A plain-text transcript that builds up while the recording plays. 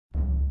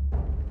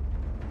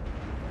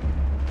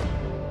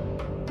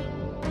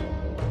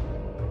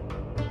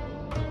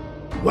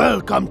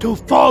Welcome to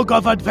Fog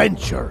of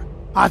Adventure,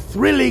 a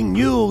thrilling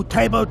new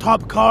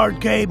tabletop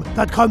card game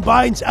that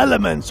combines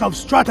elements of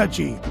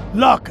strategy,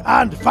 luck,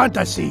 and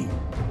fantasy.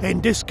 In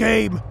this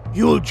game,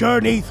 you'll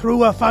journey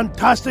through a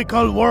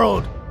fantastical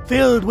world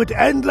filled with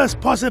endless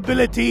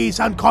possibilities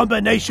and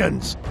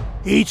combinations.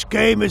 Each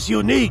game is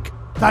unique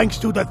thanks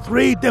to the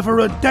 3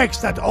 different decks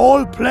that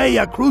all play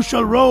a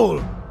crucial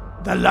role.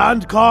 The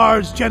land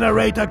cards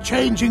generate a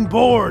changing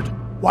board,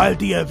 while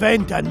the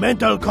event and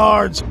mental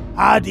cards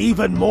add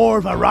even more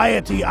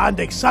variety and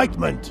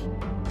excitement.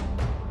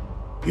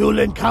 You'll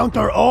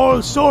encounter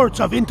all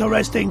sorts of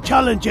interesting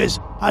challenges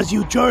as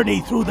you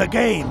journey through the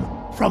game,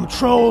 from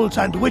trolls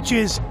and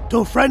witches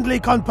to friendly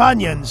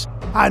companions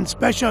and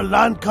special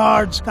land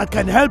cards that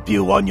can help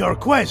you on your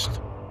quest.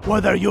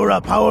 Whether you're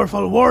a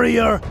powerful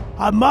warrior,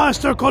 a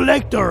master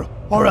collector,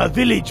 or a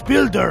village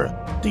builder,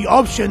 the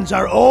options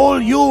are all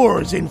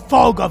yours in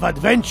Fog of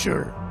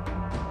Adventure.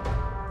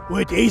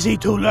 With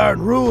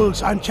easy-to-learn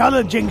rules and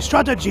challenging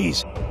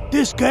strategies,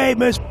 this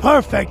game is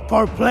perfect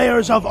for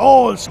players of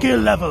all skill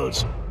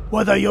levels.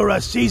 Whether you're a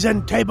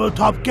seasoned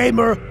tabletop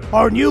gamer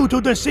or new to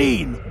the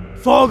scene,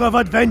 Fog of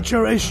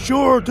Adventure is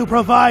sure to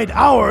provide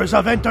hours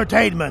of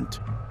entertainment.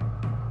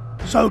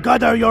 So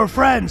gather your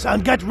friends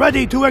and get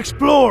ready to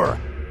explore.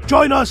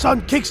 Join us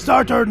on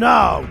Kickstarter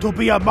now to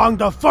be among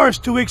the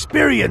first to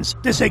experience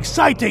this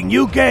exciting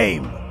new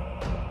game.